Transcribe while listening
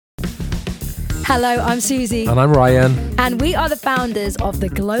Hello, I'm Susie. And I'm Ryan. And we are the founders of the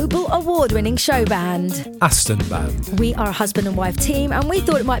global award-winning show band, Aston Band. We are a husband and wife team, and we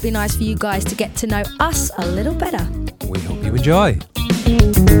thought it might be nice for you guys to get to know us a little better. We hope you enjoy.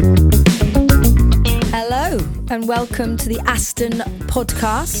 Hello, and welcome to the Aston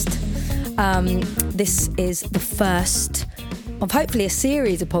podcast. This is the first of hopefully a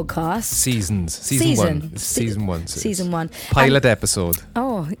series of podcasts. Season one. Season one. Pilot episode.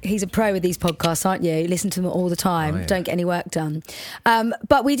 Oh, he's a pro with these podcasts, aren't you? Listen to them all the time. Oh, yeah. Don't get any work done.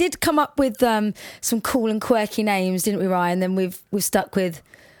 But we did come up with some cool and quirky names, didn't we, Ryan? Then we've stuck with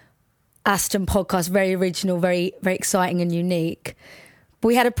Aston podcast, very original, very, very exciting and unique. But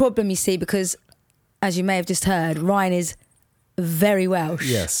we had a problem, you see, because as you may have just heard, Ryan is very Welsh.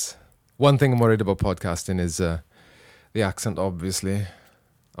 Yes. One thing I'm worried about podcasting is the accent, obviously.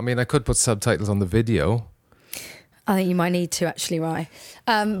 I mean, I could put subtitles on the video. I think you might need to, actually, Ryan.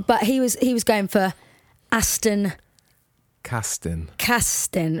 But he was going for Aston Casting.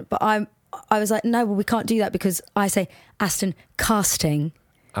 But I was like, no, well, we can't do that because I say Aston casting.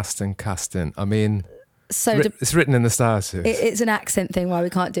 Aston Casting. I mean, So it's written in the stars. it's an accent thing why we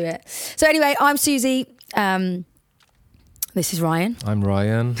can't do it. So anyway, I'm Susie. This is Ryan. I'm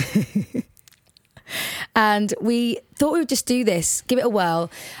Ryan. And we thought we would just do this, give it a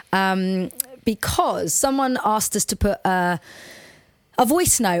whirl, because someone asked us to put a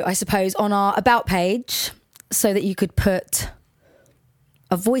voice note, I suppose, on our About page so that you could put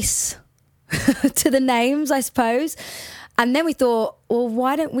a voice to the names, I suppose. And then we thought, well,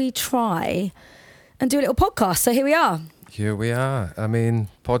 why don't we try and do a little podcast? So here we are. Here we are. I mean,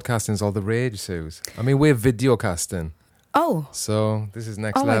 podcasting's all the rage, Suze. I mean, we're video casting. Oh. So this is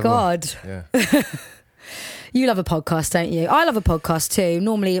next Oh, level. my God. Yeah. You love a podcast, don't you? I love a podcast too,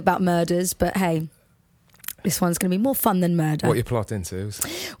 normally about murders, but hey, this one's going to be more fun than murder. What are you plotting, Suze?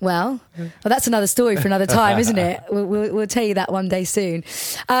 Well, that's another story for another time, isn't it? We'll tell you that one day soon.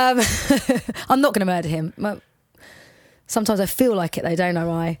 I'm not going to murder him. Well, sometimes I feel like it though, don't I,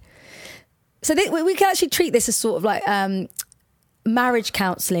 Rye? So we can actually treat this as sort of like marriage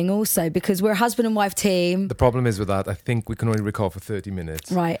counselling also, because we're a husband and wife team. The problem is with that, I think we can only record for 30 minutes.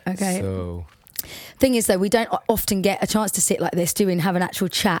 Right, okay. So... Thing is though, we don't often get a chance to sit like this, do we, and have an actual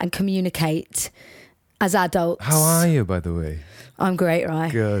chat and communicate as adults. How are you, by the way? I'm great,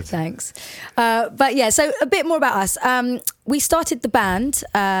 right? Good. Thanks. But yeah, so a bit more about us. We started the band,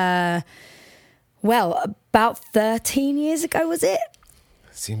 about 13 years ago, was it?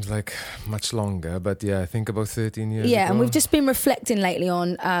 Seems like much longer, but yeah, I think about 13 years Yeah, ago. and we've just been reflecting lately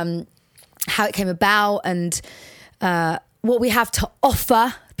on how it came about and what we have to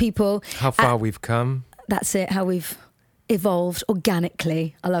offer people. How far we've come. That's it, how we've evolved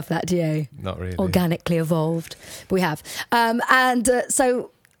organically. I love that, do you? Not really. Organically evolved. But we have.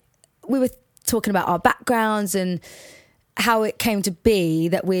 So we were talking about our backgrounds and how it came to be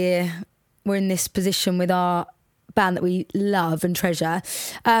that we're in this position with our band that we love and treasure.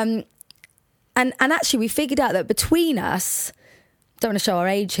 And actually we figured out that between us, don't want to show our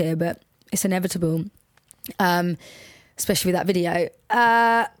age here, but it's inevitable, especially with that video,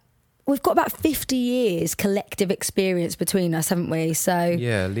 we've got about 50 years collective experience between us, haven't we? So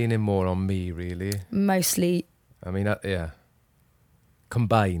yeah, leaning more on me, really. Mostly. I mean, yeah.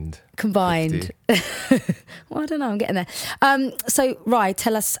 Combined. 50. Well, I don't know, I'm getting there. So, Rye,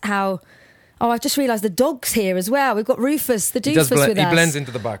 tell us how... Oh, I've just realised the dog's here as well. We've got Rufus, the Doofus with us. He blends into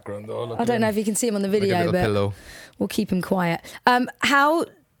the background, though. I don't know if you can see him on the video, like but pillow. We'll keep him quiet. How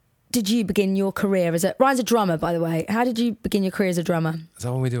did you begin your career as Ryan's a drummer, by the way. How did you begin your career as a drummer? Is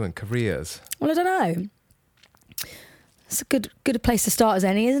that what we're doing? Careers? Well, I don't know. It's a good place to start as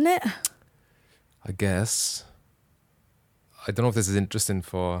any, isn't it? I guess. I don't know if this is interesting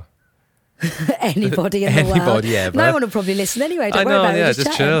for... Anybody in the world. Anybody ever. No one will probably listen anyway. Don't worry about it. Yeah,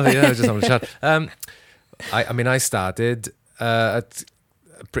 just chill. Yeah, just having a chat. I started at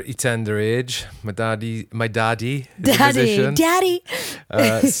a pretty tender age. My daddy is a musician. Daddy.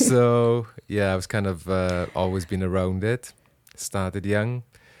 So yeah, I was kind of always been around it. Started young.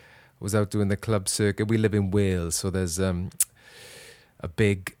 Was out doing the club circuit. We live in Wales, so there's a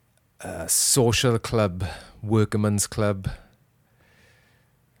big social club, workman's club.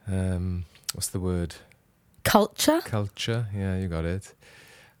 What's the word? Culture. Yeah, you got it.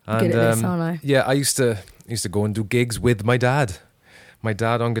 And, good at this, aren't I? Yeah, I used to go and do gigs with my dad. My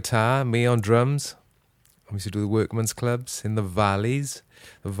dad on guitar, me on drums. I used to do the workman's clubs in the valleys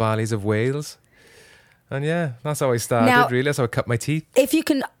of Wales. And yeah, that's how I started, now, really. That's how I cut my teeth. If you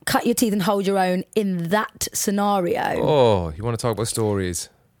can cut your teeth and hold your own in that scenario... Oh, you want to talk about stories?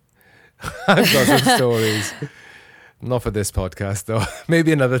 I've got some stories. Not for this podcast, though.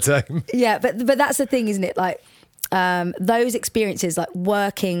 Maybe another time. Yeah, but that's the thing, isn't it? Like those experiences, like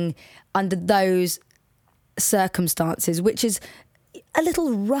working under those circumstances, which is a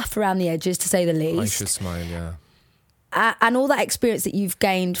little rough around the edges, to say the least. I should smile, yeah. And all that experience that you've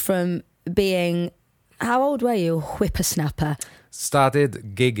gained from being, how old were you? Whippersnapper.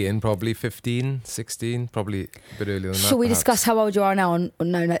 Started gigging probably 15, 16, probably a bit earlier than that. Shall we perhaps. discuss how old you are now?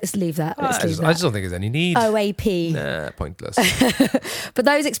 No, let's leave that. I just don't think there's any need. OAP. Nah, pointless. But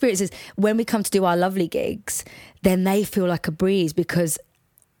those experiences, when we come to do our lovely gigs, then they feel like a breeze because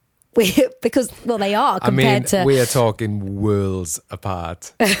they are compared to. We are talking worlds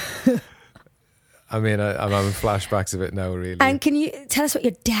apart. I mean, I'm having flashbacks of it now, really. And can you tell us what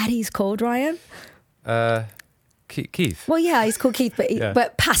your daddy's called, Ryan? Keith. Well, yeah, he's called Keith,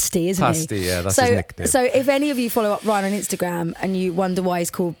 but Pasty, isn't he? Pasty, yeah, that's his nickname. So if any of you follow up Ryan on Instagram and you wonder why he's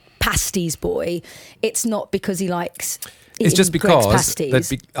called Pasty's Boy, it's not because he likes eating It's just Greg's because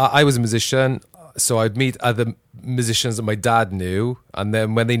pasties. I was a musician, so I'd meet other musicians that my dad knew, and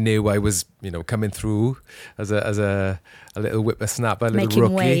then when they knew I was, coming through as a little whippersnapper, a little Making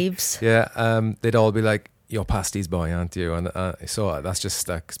rookie, waves. yeah, they'd all be like, "You're Pasty's boy, aren't you?" And so that's just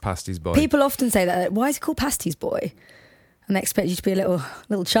stuck. It's Pasty's boy. People often say that. Like, why is he called Pasty's Boy? And they expect you to be a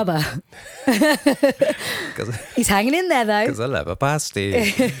little chubber. He's hanging in there though. Because I love a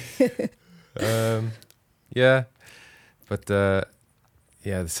pasty. Yeah, but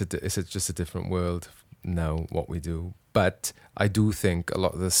it's just a different world now, what we do. But I do think a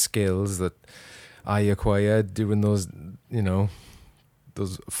lot of the skills that I acquired during those,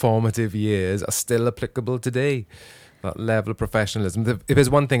 those formative years are still applicable today. That level of professionalism. If there's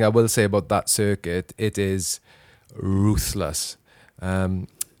one thing I will say about that circuit, it is ruthless.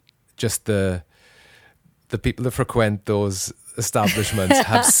 Just the people that frequent those establishments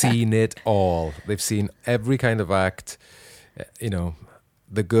have seen it all. They've seen every kind of act,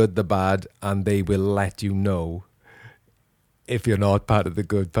 the good, the bad, and they will let you know if you're not part of the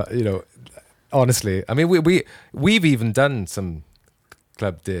good part. Honestly, I mean, we've even done some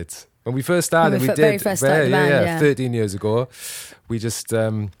club dates. When we first started, we did. Very first started the band, 13 years ago. We just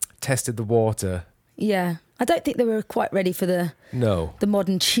tested the water. Yeah. I don't think they were quite ready for the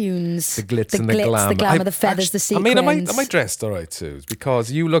modern tunes. The glitz and the glam. The glamour, the feathers, the sequins. I mean, am I dressed all right, Suze?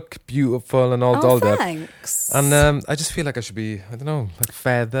 Because you look beautiful and all dolled up. Thanks. And I just feel like I should be, I don't know, like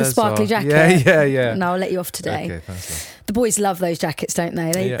feathers. The sparkly jacket. Yeah. No, I'll let you off today. Okay, thanks. The boys love those jackets, don't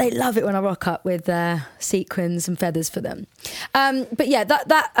they? They Yeah. love it when I rock up with sequins and feathers for them. But yeah,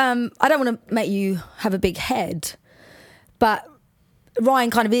 that I don't want to make you have a big head, but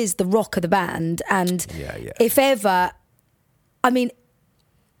Ryan kind of is the rock of the band, and if ever, I mean,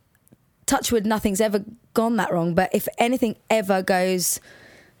 touch wood, nothing's ever gone that wrong, but if anything ever goes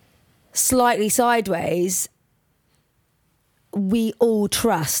slightly sideways, we all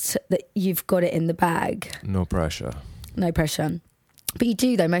trust that you've got it in the bag. No pressure. But you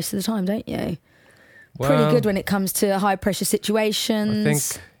do, though, most of the time, don't you? Well, pretty good when it comes to high pressure situations.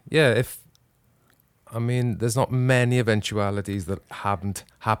 I think, there's not many eventualities that haven't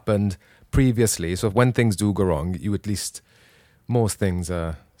happened previously. So when things do go wrong, you at least, most things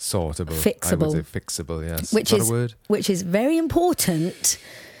are sortable. Fixable. I would say fixable, yes. Is that a word? Which is very important.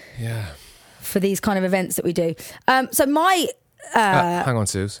 Yeah. For these kind of events that we do. So my... hang on,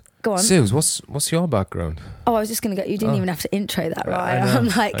 Suze. Go on. Suze, what's your background? Oh, I was just going to go. You didn't even have to intro that, right? I know, I'm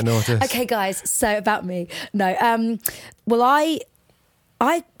like, I know it is. Okay, guys. So about me. No. Well, I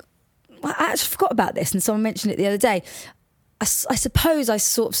actually forgot about this, and someone mentioned it the other day. I suppose I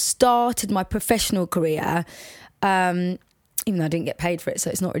sort of started my professional career, even though I didn't get paid for it,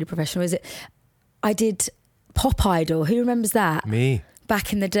 so it's not really professional, is it? I did Pop Idol. Who remembers that? Me.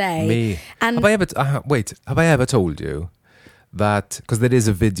 Back in the day. Me. And have I ever told you that, because there is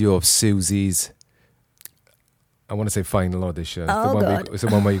a video of Susie's, I want to say final audition. It's the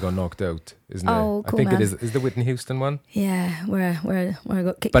one where you got knocked out, isn't it? Oh, cool, I think man. it is the Whitney Houston one. Yeah, where I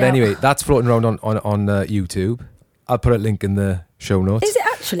got kicked But out. anyway, that's floating around on YouTube. I'll put a link in the show notes. Is it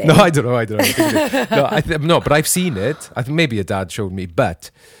actually? No, I don't know. I think it is. No, but I've seen it. I think maybe a dad showed me. But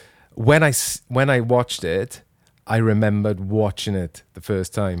when I watched it, I remembered watching it the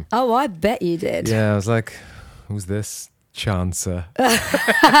first time. Oh, I bet you did. Yeah, I was like, who's this? Chancer.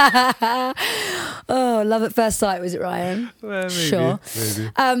 Oh, love at first sight, was it, Ryan? Well, maybe, sure.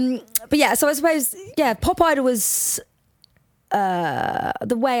 Maybe. But yeah, so I suppose, Pop Idol was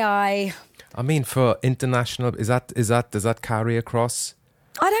the way I mean, for international, does that carry across?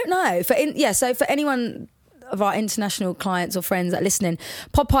 I don't know. So for anyone of our international clients or friends that are listening,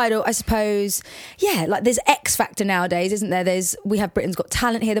 Pop Idol, I suppose, yeah, like there's X Factor nowadays, isn't there? We have Britain's Got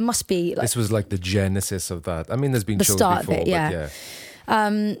Talent here. There must be. Like, this was like the genesis of that. I mean, there's been the shows start before, of it, yeah. but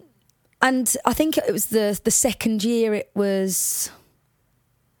yeah. And I think it was the second year it was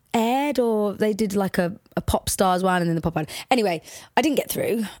aired, or they did like a Pop Stars one and then the Pop Idol. Anyway, I didn't get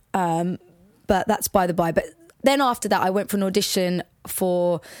through, but that's by the by. But then after that, I went for an audition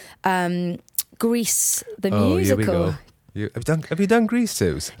for Grease, the musical. Here we go. Have you done Grease,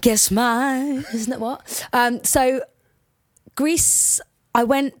 Suze? Guess mine, isn't it what? So Grease, I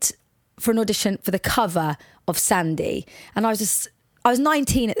went for an audition for the cover of Sandy, and I was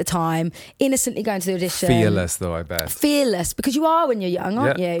 19 at the time, innocently going to the audition. Fearless, though, I bet. Fearless, because you are when you're young,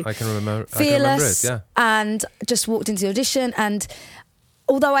 aren't you? I can remember. Fearless, I can remember it, and just walked into the audition. And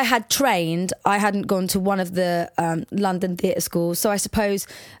although I had trained, I hadn't gone to one of the London theatre schools. So I suppose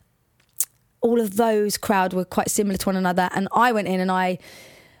all of those crowd were quite similar to one another. And I went in and I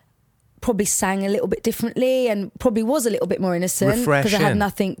probably sang a little bit differently and probably was a little bit more innocent because I had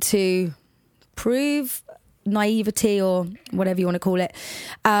nothing to prove. Naivety or whatever you want to call it,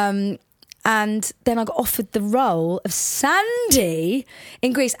 and then I got offered the role of Sandy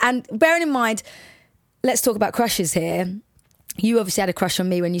in Greece. And bearing in mind, let's talk about crushes here. You obviously had a crush on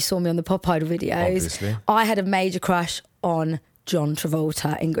me when you saw me on the Pop Idol videos. Obviously. I had a major crush on John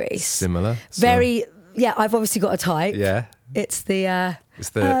Travolta in Greece. Similar. Very, yeah. I've obviously got a type. Yeah. It's the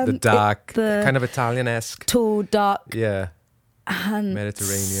dark, kind of Italian-esque, tall, dark, yeah,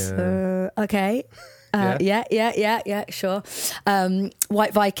 Mediterranean. Okay. Yeah, sure.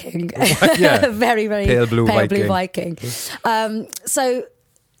 White Viking. Yeah. Very, very pale blue Viking. So,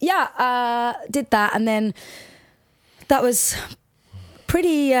 yeah, did that. And then that was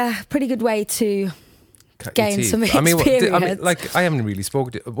pretty good way to gain some experience. I haven't really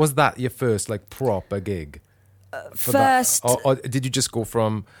spoken to. Was that your first, like, proper gig? First. Or did you just go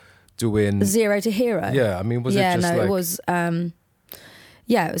from doing... Zero to hero? Yeah, I mean, was it just like... it was...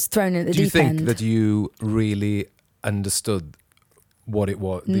 yeah, it was thrown in at the deep end. Do you think that you really understood what it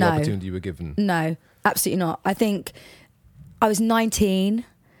was, the opportunity you were given? No, absolutely not. I think I was 19.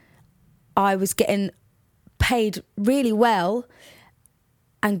 I was getting paid really well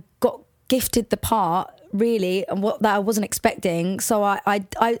and got gifted the part, really, and what that I wasn't expecting. So I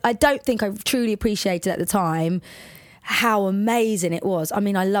don't think I truly appreciated at the time how amazing it was. I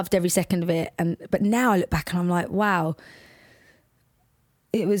mean, I loved every second of it. But now I look back and I'm like, wow.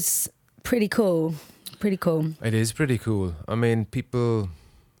 It was pretty cool. Pretty cool. It is pretty cool. I mean,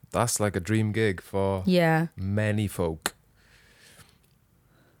 that's like a dream gig for many folk.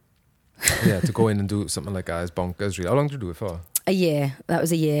 Yeah, to go in and do something like that is bonkers, really. How long did you do it for? A year. That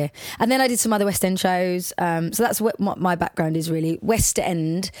was a year. And then I did some other West End shows. So that's what my background is, really. West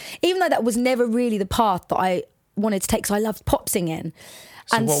End. Even though that was never really the path that I wanted to take, because I loved pop singing.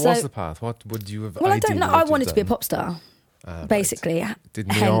 So what was the path? What would you have... Well, I don't know. I wanted to be a pop star. Basically, right.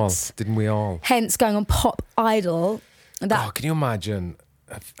 Didn't we all? Hence, going on Pop Idol. Can you imagine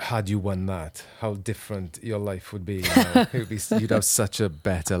had you won that? How different your life would be. You know? You'd have such a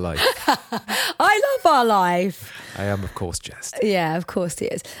better life. I love our life. I am, of course, jest. Yeah, of course he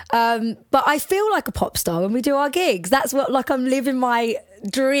is. But I feel like a pop star when we do our gigs. That's what, like, I'm living my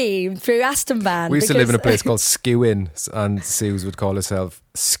dream through Aston Band. We used to live in a place called Skewin, and Suze would call herself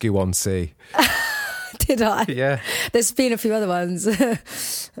Skew-on-Sea. Did I? Yeah. There's been a few other ones.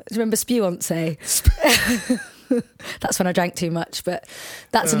 Remember Spew-on-Say? That's when I drank too much, but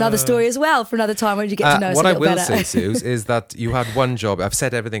that's another story as well for another time when you get to know us a little better. What I will say, Suze, is that you had one job. I've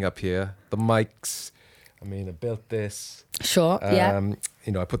set everything up here. The mics. I mean, I built this. Sure, yeah.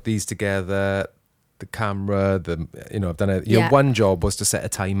 You know, I put these together. The camera. I've done it. Your one job was to set a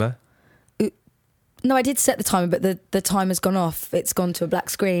timer. No, I did set the timer, but the timer's gone off. It's gone to a black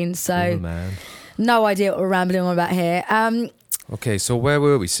screen, so... Oh, man. No idea what we're rambling on about here. Okay, so where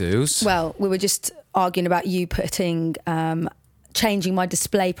were we, Suze? Well, we were just arguing about you changing my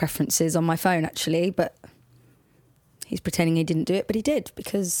display preferences on my phone, actually, but he's pretending he didn't do it, but he did,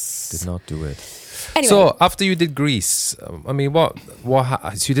 because... Did not do it. Anyway. So, after you did Grease, I mean, so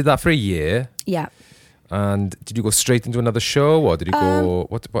you did that for a year? Yeah. And did you go straight into another show, or did you go...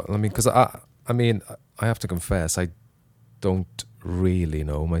 What? I mean, because I have to confess, I don't really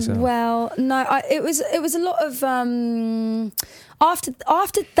know myself. Well, no, it was a lot of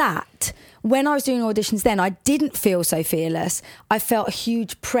after that, when I was doing auditions then, I didn't feel so fearless. I felt a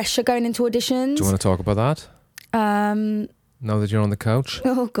huge pressure going into auditions. Do you want to talk about that? Now that you're on the couch?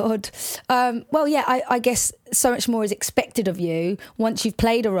 Oh, God. Well, yeah, I guess so much more is expected of you once you've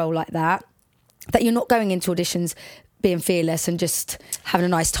played a role like that you're not going into auditions being fearless and just having a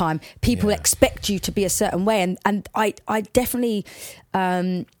nice time. People expect you to be a certain way, and I definitely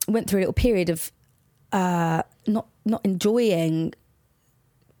went through a little period of not enjoying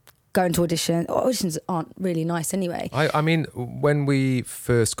going to audition. Auditions aren't really nice anyway. I mean, when we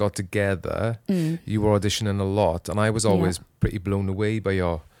first got together, you were auditioning a lot, and I was always pretty blown away by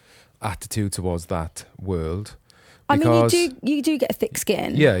your attitude towards that world. I mean, you do get a thick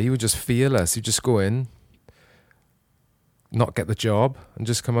skin. Yeah, you were just fearless. You just go in, not get the job, and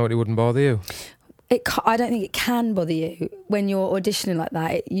just come out. It wouldn't bother you. I don't think it can bother you when you're auditioning like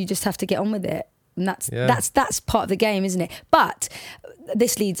that. You just have to get on with it, and that's part of the game, isn't it? But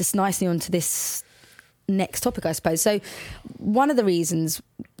this leads us nicely onto this next topic, I suppose. So one of the reasons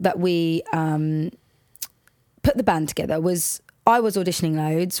that we put the band together was I was auditioning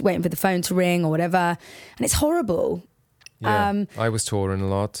loads, waiting for the phone to ring or whatever, and it's horrible. Yeah, I was touring a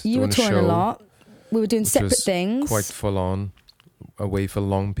lot. You were touring a lot. We were doing separate things. Quite full on, away for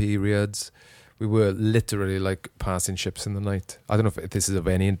long periods. We were literally like passing ships in the night. I don't know if this is of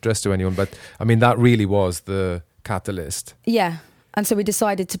any interest to anyone, but I mean, that really was the catalyst. Yeah. And so we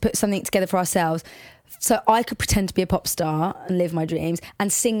decided to put something together for ourselves so I could pretend to be a pop star and live my dreams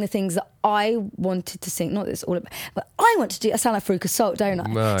and sing the things that I wanted to sing. Not that it's all about, but I want to do. I sound like Farouk Assault, don't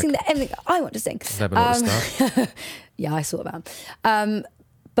I? Sing everything I want to sing. Never noticed Yeah, I saw that.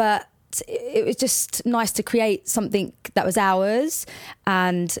 But it was just nice to create something that was ours.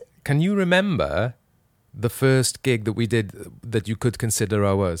 And can you remember the first gig that we did that you could consider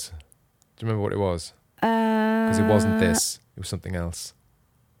ours? Do you remember what it was? Because it wasn't this. It was something else.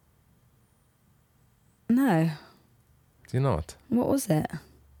 No. Do you not? What was it?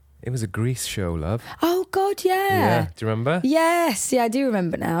 It was a Grease show, love. Oh, God, yeah. Yeah, do you remember? Yes, yeah, I do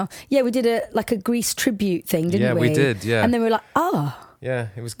remember now. Yeah, we did a Grease tribute thing, didn't we? Yeah, we did, yeah. And then we were like, oh. Yeah,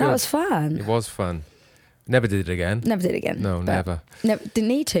 it was good. That was fun. It was fun. Never did it again. Never did it again. No, never. Didn't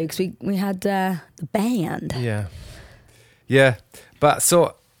need to because we had the band. Yeah. Yeah, but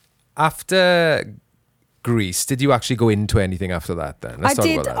so after Grease, did you actually go into anything after that then? Let's talk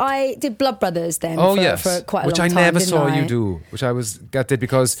about that. I did Blood Brothers then for quite a which long time, I never didn't saw I? you do, which I was gutted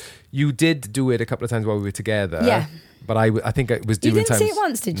because you did do it a couple of times while we were together. Yeah. But I think it was doing You didn't times. see it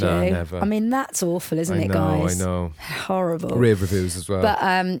once, did you? No, never. I mean, that's awful, isn't it, guys? I know. Horrible. Rave reviews as well.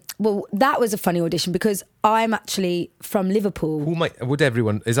 But well, that was a funny audition because I'm actually from Liverpool. Would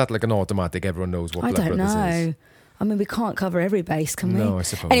everyone? Is that like an automatic? Everyone knows what I Blood don't Brothers know. is. I mean, we can't cover every base, can we? No, I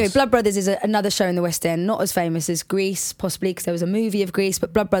suppose. Anyway, Blood Brothers is another show in the West End, not as famous as Grease, possibly because there was a movie of Grease,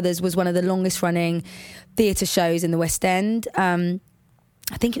 but Blood Brothers was one of the longest running theatre shows in the West End. I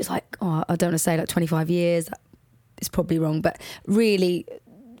think it was like, I don't want to say like 25 years. It's probably wrong, but really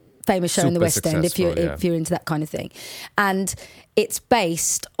famous show in the West End if you're into that kind of thing. And it's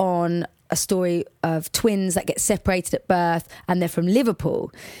based on a story of twins that get separated at birth and they're from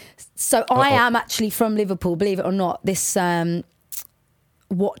Liverpool. So I am actually from Liverpool, believe it or not. This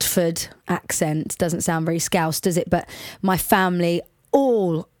Watford accent doesn't sound very Scouse, does it? But my family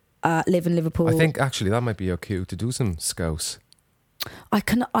all live in Liverpool. I think actually that might be your cue to do some Scouse.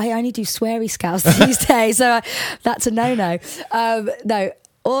 I only do sweary Scouse these days, so that's a no. No.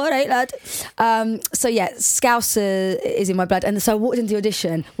 All right, lad. So yeah, Scouse is in my blood. And so I walked into the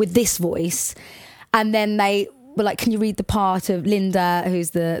audition with this voice, and then they were like, can you read the part of Linda,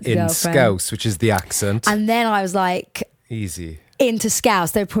 who's the in girlfriend? Scouse, which is the accent. And then I was like... Easy. Into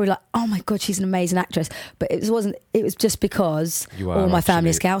Scouse. They were probably like, oh my God, she's an amazing actress. But it was just because all my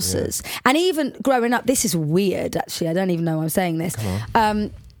family are Scousers. Yeah. And even growing up, this is weird, actually. I don't even know why I'm saying this.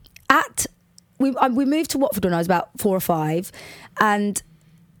 We moved to Watford when I was about 4 or 5, and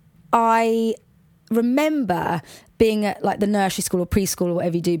I remember being at like the nursery school or preschool or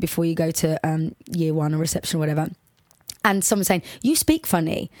whatever you do before you go to year 1 or reception or whatever, and someone saying, you speak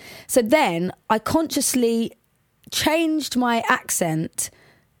funny. So then I consciously changed my accent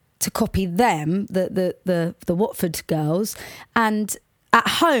to copy them, the Watford girls, and at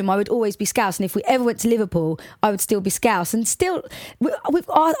home I would always be Scouse, and if we ever went to Liverpool I would still be Scouse. And still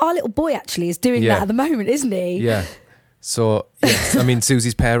our little boy actually is doing that at the moment, isn't he? Yeah. So yes, I mean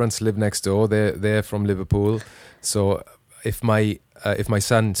Susie's parents live next door. They're from Liverpool. So if my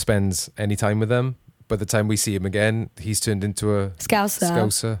son spends any time with them, by the time we see him again, he's turned into a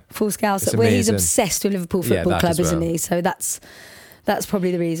Scouser. Full Scouser. Where he's obsessed with Liverpool Football Club, isn't he? So that's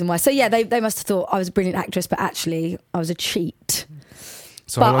probably the reason why. So yeah, they must have thought I was a brilliant actress, but actually I was a cheat.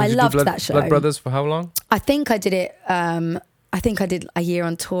 So but I loved that show. Blood Brothers for how long? I think I did it. I think I did a year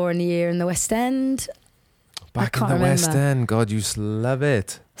on tour and a year in the West End. Back in the West End, God, you just love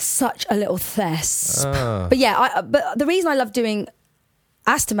it. Such a little thesp. But yeah, but the reason I love doing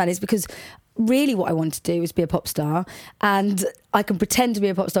Aston Man is because really what I wanted to do was be a pop star, and I can pretend to be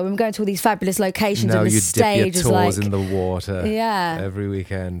a pop star when I'm going to all these fabulous locations, Now and the you stage dip is your like toes in the water every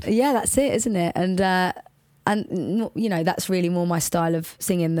weekend. Yeah, that's it, isn't it? And you know, that's really more my style of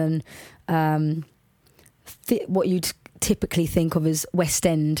singing than what you'd typically think of as West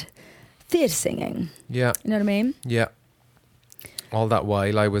End theatre singing. Yeah. You know what I mean? Yeah. All that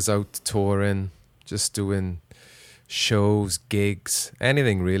while I was out touring, just doing shows, gigs,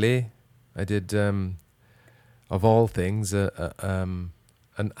 anything really. I did, of all things, an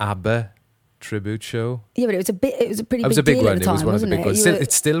ABBA tribute show. Yeah, but it was a pretty It was big a big deal one. at the time, It was one of the wasn't big it? ones.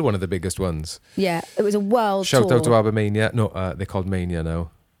 It's still one of the biggest ones. Yeah, it was a world tour. Shout out to ABBA Mania. No, they're called Mania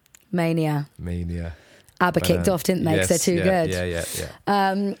now. Mania. ABBA kicked off, didn't they? Because they're too good.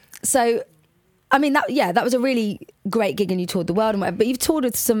 Yeah. So, I mean, that was a really great gig, and you toured the world and whatever. But you've toured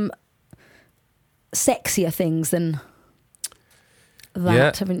with some sexier things than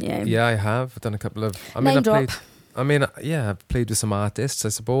that, haven't you? Yeah, I have. I've done a couple of. Name drop. I've played with some artists, I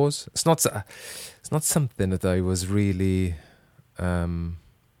suppose. It's not something that I was really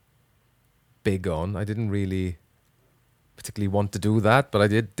big on. I didn't really particularly want to do that, but I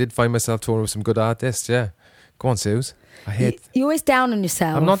did find myself touring with some good artists. Yeah, go on, Suze. You're always down on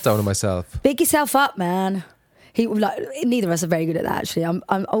yourself. I'm not down on myself. Big yourself up, man. Neither of us are very good at that, actually. I'm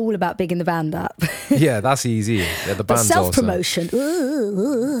all about bigging the band up. Yeah, that's easy. Yeah, the band's self-promotion.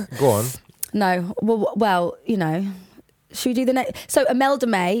 Go on. No, well, you know. Should we do the next? So Imelda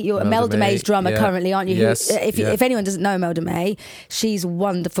May, you're Imelda May's drummer currently, aren't you? Yes. If anyone doesn't know Imelda May, she's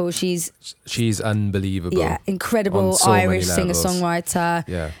wonderful. She's unbelievable. Yeah, incredible so Irish singer-songwriter.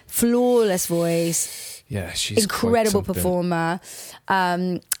 Yeah. Flawless voice. Yeah, she's incredible performer.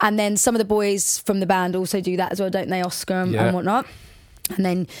 And then some of the boys from the band also do that as well, don't they? Oscar and whatnot. And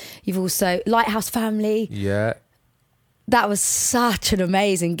then you've also Lighthouse Family. Yeah. That was such an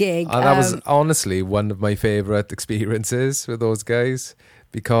amazing gig. That was honestly one of my favourite experiences with those guys,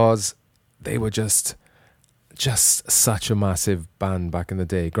 because they were just such a massive band back in the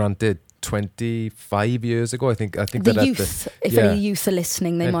day. Granted, 25 years ago, I think the that youth. If any youth are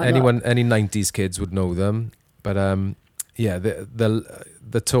listening, they might any 90s kids would know them. But the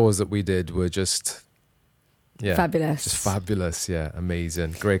tours that we did were just fabulous. Just fabulous. Yeah,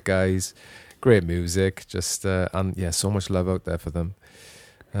 amazing. Great guys. Great music, and so much love out there for them.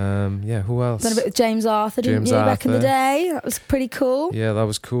 Who else? Done a bit with James Arthur, didn't you, back in the day? That was pretty cool. Yeah, that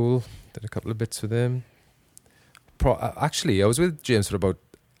was cool. Did a couple of bits with him. Actually, I was with James for about,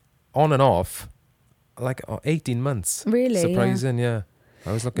 on and off, like 18 months. Really? Surprising, yeah.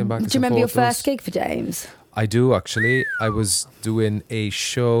 I was looking back at Do you remember photos. your first gig for James? I do, actually. I was doing a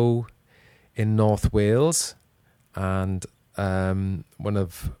show in North Wales, and one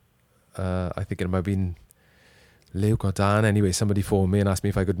of... I think it might have been Luke or Dan. Anyway, somebody phoned me and asked me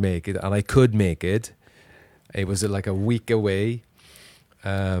if I could make it, and I could make it. It was like a week away,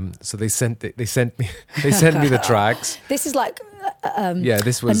 so they sent me the tracks. This is like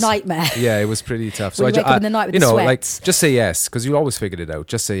this was a nightmare. Yeah, it was pretty tough. So I wake up in the night with the sweats. like just say yes, because you always figured it out.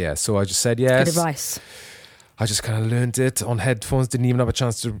 Just say yes. So I just said yes. Good advice. I just kind of learned it on headphones. Didn't even have a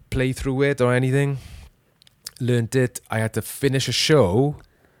chance to play through it or anything. Learned it. I had to finish a show.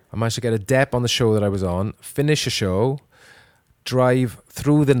 I managed to get a dep on the show that I was on, finish a show, drive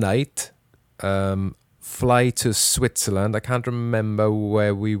through the night, fly to Switzerland. I can't remember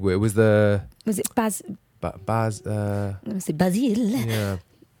where we were. Was it Baz? Baz. I'm going to say Basil. Yeah.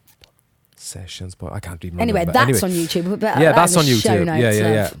 Sessions, but I can't even anyway, remember. That's on YouTube. That's on YouTube. Show notes,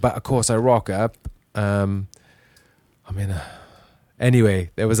 yeah. But of course, I rock up. Anyway,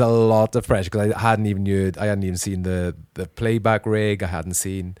 there was a lot of pressure because I hadn't even seen the playback rig. I hadn't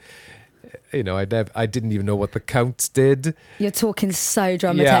seen, I didn't even know what the counts did. You're talking so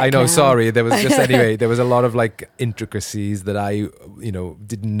dramatic. Yeah, I know. Now. Sorry. There was just there was a lot of like intricacies that I,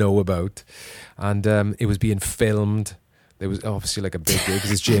 didn't know about, and it was being filmed. There was obviously like a big gig because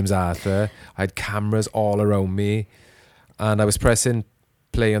it's James Arthur. I had cameras all around me, and I was pressing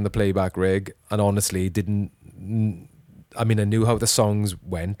play on the playback rig, and honestly I knew how the songs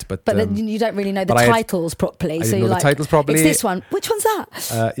went, but you don't really know the titles properly. I didn't know the titles properly. It's this one. Which one's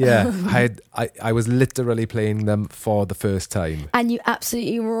that? I was literally playing them for the first time, and you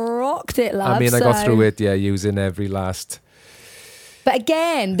absolutely rocked it, love. I got through it, using every last. But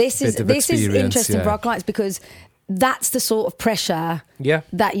again, this is interesting for our clients, because that's the sort of pressure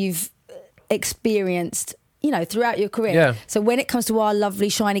that you've experienced throughout your career. Yeah. So when it comes to our lovely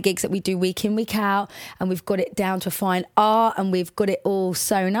shiny gigs that we do week in, week out, and we've got it down to a fine art, and we've got it all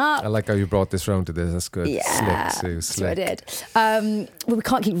sewn up. I like how you brought this round to this. That's good. Yeah, Slick, Sue, slick. That's what I did. Well, we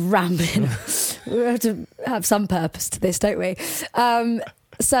can't keep rambling. We have to have some purpose to this, don't we?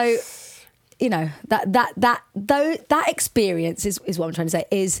 So that experience is what I'm trying to say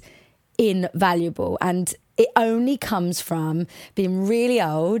is invaluable, and it only comes from being really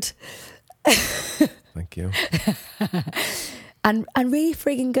old. Thank you. and really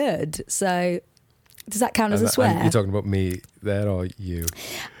frigging good. So does that count as a swear? You're talking about me there or you?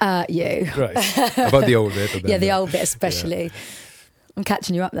 You. Right. About the old bit. Yeah, the old bit especially. Yeah. I'm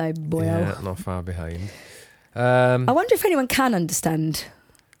catching you up though, boyo. Yeah, not far behind. I wonder if anyone can understand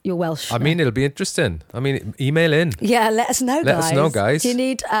your Welsh. I mean, it'll be interesting. I mean, email in. Yeah, let us know, guys. Let us know, guys. Do you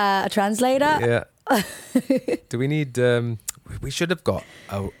need a translator? Yeah. Do we need... we should have got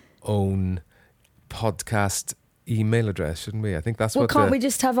our own podcast email address, shouldn't we? I think that's what... Well, can't we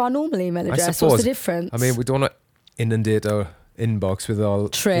just have our normal email address? What's the difference? I mean, we don't want to inundate our inbox with all...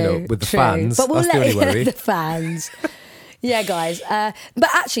 True, with the fans. But we'll that's the only worry. The fans... Yeah, guys. But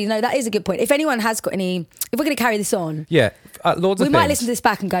actually, no, that is a good point. If anyone has got any... If we're going to carry this on... Yeah, loads of things. We might listen to this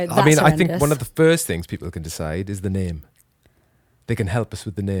back and go, that's I horrendous. think one of the first things people can decide is the name. They can help us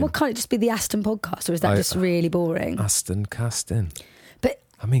with the name. Well, can't it just be the Aston podcast, or is that just really boring? Aston Casting. But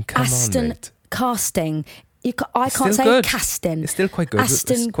I mean, come Aston on, mate. Casting. I can't say good. casting. It's still quite good.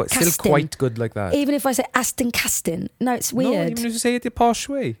 Aston Still quite good like that. Even if I say Aston Casting. No, it's weird. No, even if you say it the posh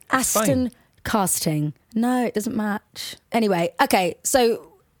way. Aston Casting. No, it doesn't match. Anyway, okay,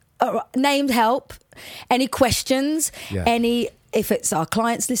 so named help. Any questions? Yeah. If it's our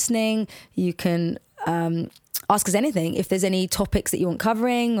clients listening, you can ask us anything. If there's any topics that you want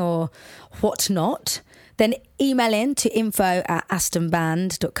covering or whatnot, then email in to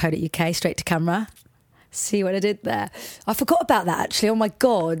info@astonband.co.uk, straight to camera. See what I did there? I forgot about that, actually. Oh, my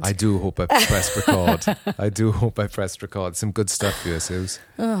God. I do hope I pressed record. I do hope I pressed record. Some good stuff for you, Suze.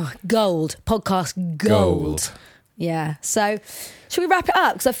 Oh, gold. Podcast gold. Yeah. So, should we wrap it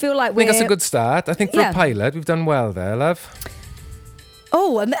up? Because I feel like I think that's a good start. I think for a pilot, we've done well there, love.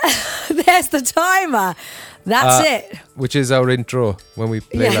 Oh, and there's the timer. That's it. Which is our intro when we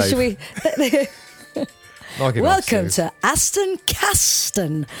play live. Should we... Welcome off, to Aston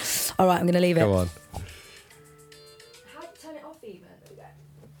Caston. All right, I'm going to leave it. Go on.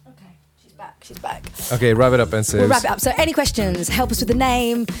 She's back. Okay, wrap it up, and we'll wrap it up. So any questions, help us with the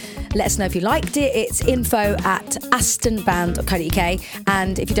name. Let us know if you liked it. It's info@astonband.co.uk.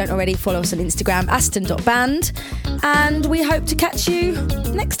 And if you don't already, follow us on Instagram, aston.band. And we hope to catch you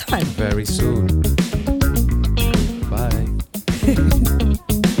next time. Very soon.